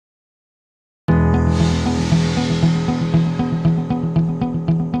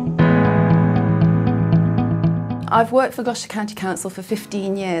I've worked for Gloucestershire County Council for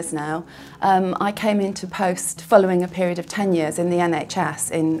 15 years now. I came into post following a period of 10 years in the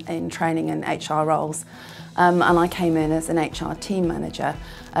NHS in training and HR roles. And I came in as an HR team manager,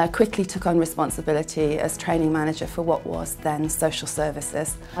 quickly took on responsibility as training manager for what was then social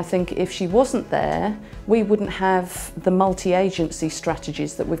services. I think if she wasn't there, we wouldn't have the multi-agency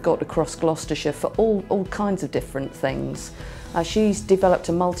strategies that we've got across Gloucestershire for all kinds of different things. She's developed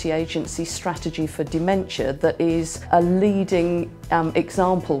a multi-agency strategy for dementia that is a leading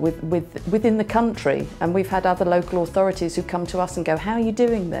example within the country, and we've had other local authorities who come to us and go, how are you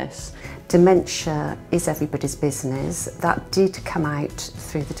doing this? Dementia is everybody's business. That did come out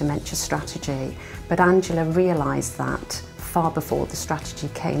through the dementia strategy, but Angela realised that far before the strategy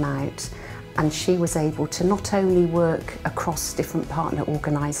came out, and she was able to not only work across different partner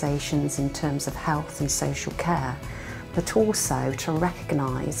organisations in terms of health and social care, but also to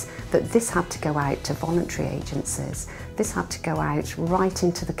recognise that this had to go out to voluntary agencies, this had to go out right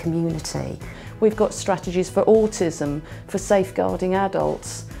into the community. We've got strategies for autism, for safeguarding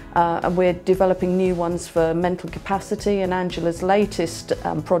adults, and we're developing new ones for mental capacity, and Angela's latest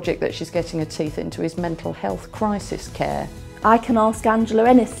project that she's getting her teeth into is mental health crisis care. I can ask Angela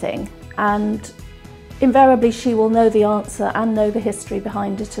anything and invariably she will know the answer and know the history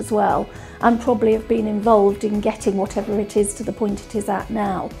behind it as well, and probably have been involved in getting whatever it is to the point it is at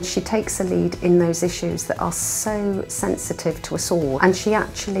now. She takes a lead in those issues that are so sensitive to us all, and she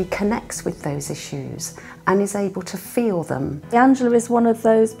actually connects with those issues and is able to feel them. Angela is one of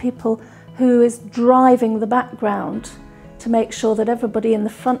those people who is driving the background to make sure that everybody in the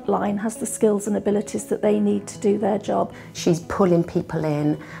front line has the skills and abilities that they need to do their job. She's pulling people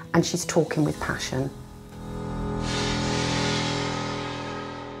in and she's talking with passion.